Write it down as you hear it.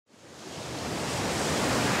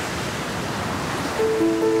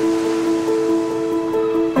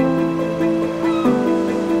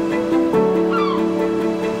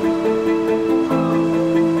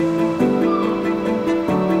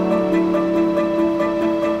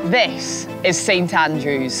This is St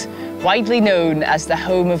Andrews, widely known as the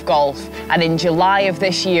home of golf, and in July of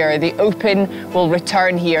this year, the Open will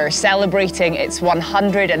return here, celebrating its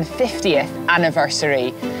 150th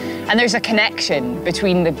anniversary. And there's a connection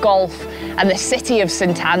between the golf and the city of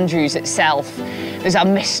St Andrews itself. There's a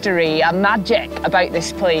mystery, a magic about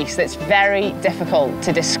this place that's very difficult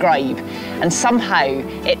to describe, and somehow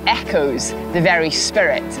it echoes the very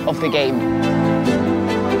spirit of the game.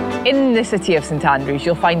 In the city of St Andrews,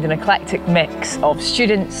 you'll find an eclectic mix of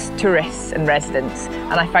students, tourists and residents.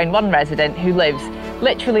 And I found one resident who lives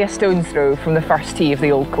literally a stone's throw from the first tee of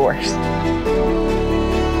the old course.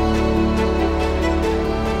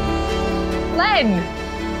 Len,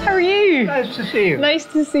 how are you? Nice to see you. Nice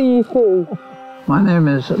to see you too. My name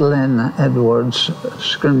is Len Edwards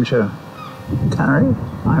Scrimgeour Carey.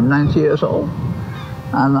 I'm 90 years old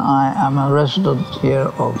and I am a resident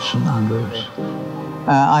here of St Andrews.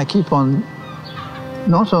 I keep on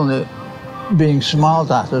not only being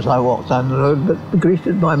smiled at as I walk down the road, but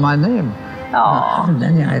greeted by my name. I haven't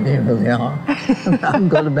any idea who they are. I haven't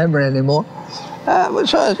got a memory anymore.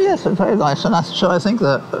 Yes, it's very nice. And so I think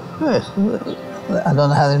that, yes, I don't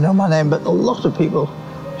know how they know my name, but a lot of people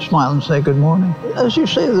smile and say good morning. As you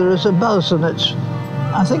say, there is a buzz, and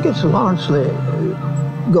I think it's largely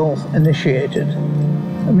golf initiated.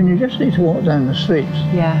 I mean, you just need to walk down the streets.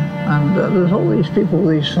 Yeah. And there's all these people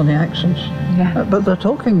with these funny accents. Yeah. But they're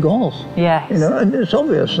talking golf. Yes. You know, and it's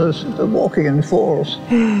obvious. They're walking in fours.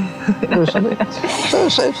 So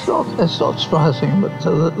it's not surprising, but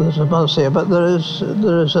there's a buzz here. But there is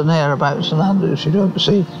an air about St Andrews you don't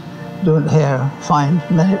find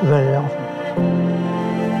very often.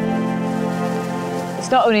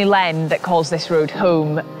 It's not only Len that calls this road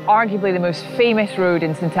home. Arguably the most famous road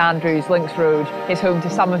in St Andrews, Links Road, is home to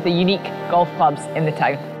some of the unique golf clubs in the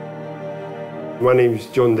town. My name's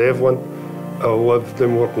John Devlin. I lived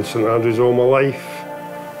and worked in St Andrews all my life.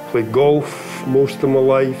 Played golf most of my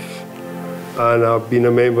life, and I've been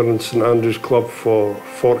a member in St Andrews Club for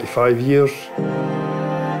 45 years.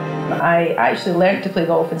 I actually learnt to play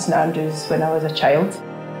golf in St Andrews when I was a child.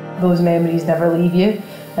 Those memories never leave you.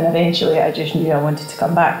 And eventually I just knew I wanted to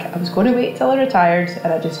come back. I was going to wait till I retired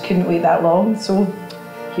and I just couldn't wait that long, so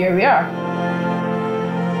here we are.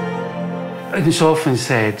 It's often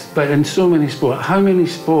said, but in so many sports, how many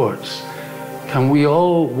sports can we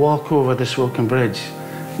all walk over the Swilcan Bridge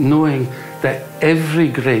knowing that every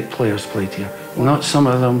great player's played here? Not some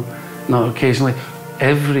of them, not occasionally,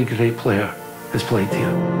 every great player has played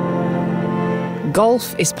here.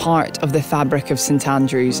 Golf is part of the fabric of St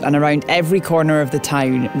Andrews, and around every corner of the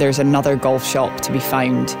town there's another golf shop to be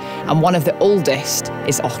found, and one of the oldest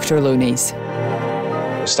is Ochterloney's.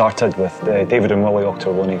 It started with David and Willie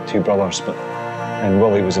Ochterloney, two brothers, and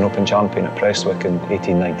Willie was an Open champion at Prestwick in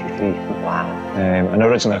 1893. Wow. And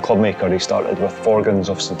originally a clubmaker, he started with Forgans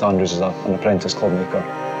of St Andrews as an apprentice clubmaker,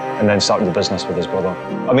 and then started the business with his brother.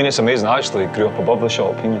 I mean, it's amazing. I actually grew up above the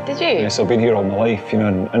shop, you know. Did you? Yes, I've been here all my life, you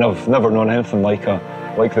know, and I've never known anything like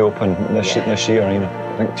the Open this year, you know.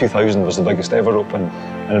 I think 2000 was the biggest ever Open,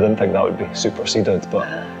 and I didn't think that would be superseded. But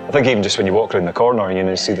I think even just when you walk around the corner, you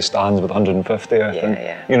know, you see the stands with 150, I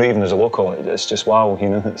think, you know, even as a local, it's just wow, you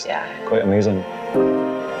know, it's quite amazing.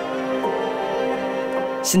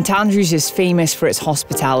 St Andrews is famous for its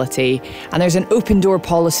hospitality, and there's an open door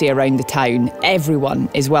policy around the town. Everyone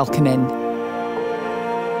is welcome in.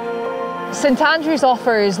 St Andrews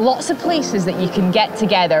offers lots of places that you can get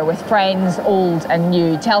together with friends, old and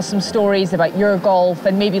new, tell some stories about your golf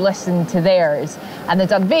and maybe listen to theirs. And the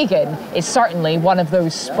Dunvegan is certainly one of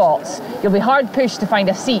those spots. You'll be hard pushed to find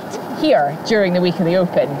a seat here during the week of the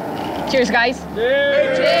Open. Cheers, guys.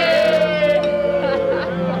 Cheers. Cheers.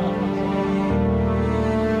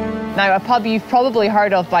 Now, a pub you've probably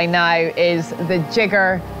heard of by now is the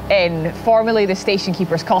Jigger Inn, formerly the Station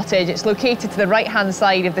Keeper's Cottage. It's located to the right-hand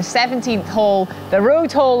side of the 17th hole, the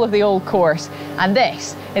road hole of the old course, and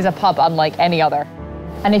this is a pub unlike any other.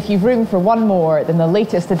 And if you've room for one more, then the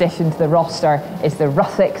latest addition to the roster is the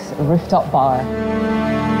Russex Rooftop Bar.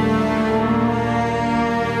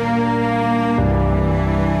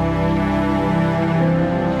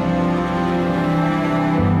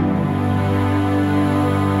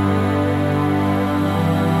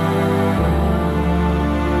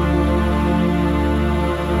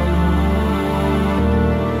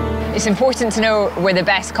 It's important to know where the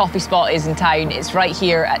best coffee spot is in town. It's right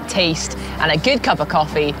here at Taste, and a good cup of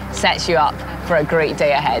coffee sets you up for a great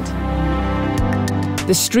day ahead.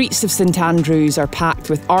 The streets of St Andrews are packed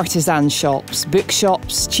with artisan shops,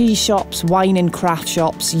 bookshops, cheese shops, wine and craft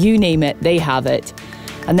shops, you name it, they have it.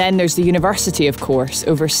 And then there's the university, of course,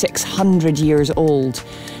 over 600 years old.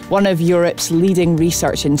 one of Europe's leading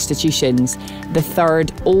research institutions, the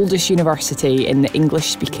third oldest university in the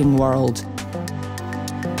English-speaking world.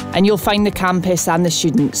 And you'll find the campus and the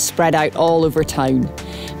students spread out all over town.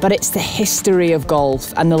 But it's the history of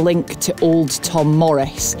golf and the link to old Tom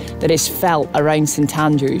Morris that is felt around St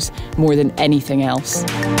Andrews more than anything else.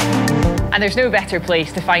 And there's no better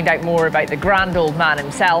place to find out more about the grand old man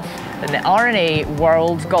himself than the R&A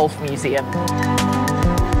World Golf Museum.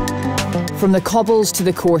 From the cobbles to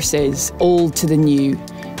the courses, old to the new,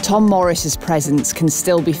 Tom Morris's presence can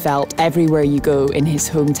still be felt everywhere you go in his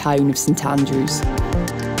hometown of St Andrews.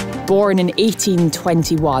 Born in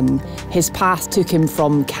 1821, his path took him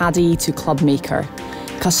from caddy to clubmaker,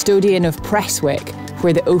 custodian of Prestwick,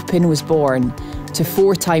 where the Open was born, to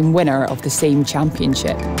four-time winner of the same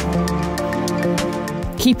championship.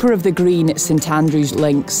 Keeper of the green at St Andrews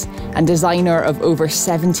Links and designer of over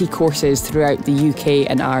 70 courses throughout the UK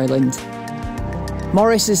and Ireland.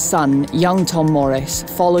 Morris's son, young Tom Morris,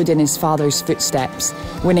 followed in his father's footsteps,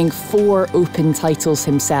 winning 4 Open titles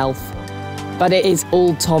himself. But it is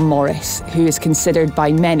old Tom Morris who is considered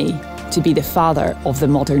by many to be the father of the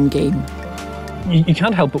modern game. You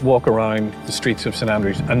can't help but walk around the streets of St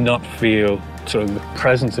Andrews and not feel sort of the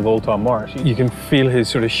presence of old Tom Morris. You can feel his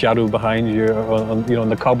sort of shadow behind you on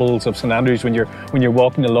the cobbles of St Andrews when you're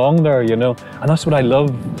walking along there, you know. And that's what I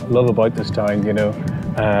love about this town, you know.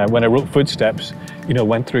 When I wrote Footsteps, you know,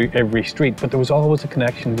 went through every street, but there was always a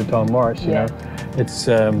connection to Tom Morris, you know.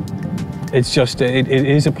 It's just, it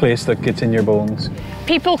is a place that gets in your bones.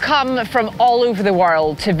 People come from all over the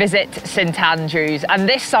world to visit St Andrews, and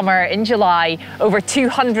this summer in July, over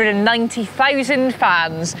 290,000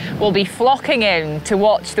 fans will be flocking in to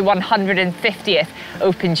watch the 150th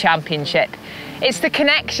Open Championship. It's the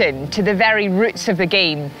connection to the very roots of the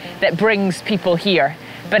game that brings people here,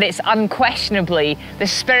 but it's unquestionably the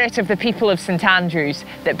spirit of the people of St Andrews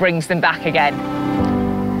that brings them back again.